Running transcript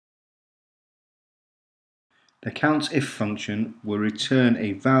The COUNTIF function will return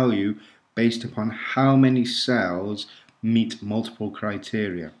a value based upon how many cells meet multiple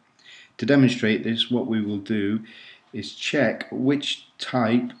criteria. To demonstrate this, what we will do is check which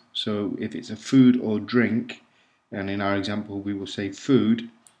type, so if it's a food or drink, and in our example we will say food,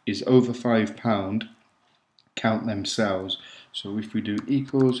 is over £5, count them cells. So if we do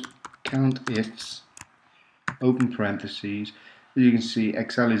equals COUNTIFS, open parentheses, as you can see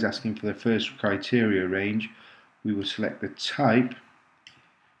Excel is asking for the first criteria range. We will select the type,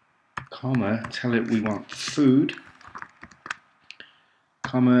 comma, tell it we want food,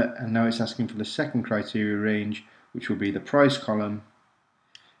 comma, and now it's asking for the second criteria range, which will be the price column,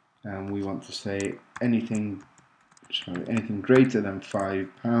 and we want to say anything greater than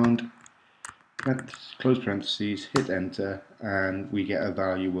 £5, close parentheses, hit enter, and we get a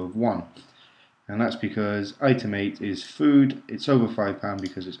value of 1. And that's because item 8 is food, it's over £5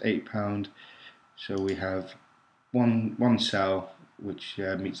 because it's £8, so we have one cell which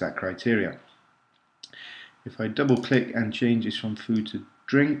meets that criteria. If I double click and change this from food to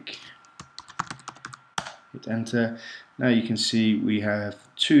drink, hit enter, now you can see we have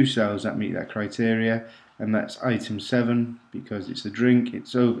 2 cells that meet that criteria, and that's item 7 because it's a drink,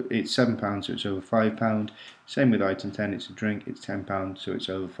 it's £7, so it's over £5. Same with item 10, it's a drink, it's £10, so it's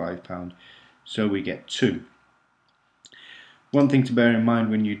over £5. So we get 2. One thing to bear in mind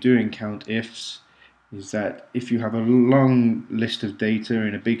when you're doing COUNTIFS is that if you have a long list of data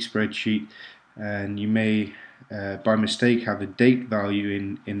in a big spreadsheet and you may by mistake have a date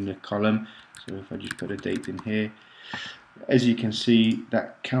value in the column, so if I just put a date in here, as you can see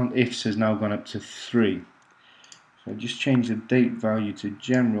that COUNTIFS has now gone up to 3. So I just change the date value to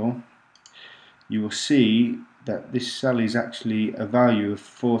general, you will see that this cell is actually a value of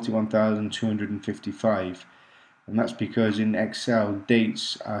 41,255, and that's because in Excel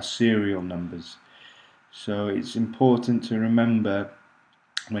dates are serial numbers. So it's important to remember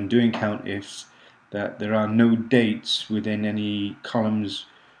when doing COUNTIFS that there are no dates within any columns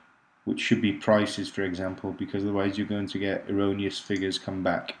which should be prices, for example, because otherwise you're going to get erroneous figures come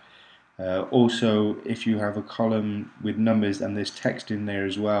back. Also, if you have a column with numbers and there's text in there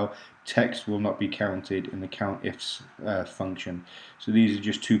as well, text will not be counted in the COUNTIFS function. So these are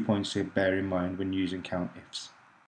just 2 points to bear in mind when using COUNTIFS.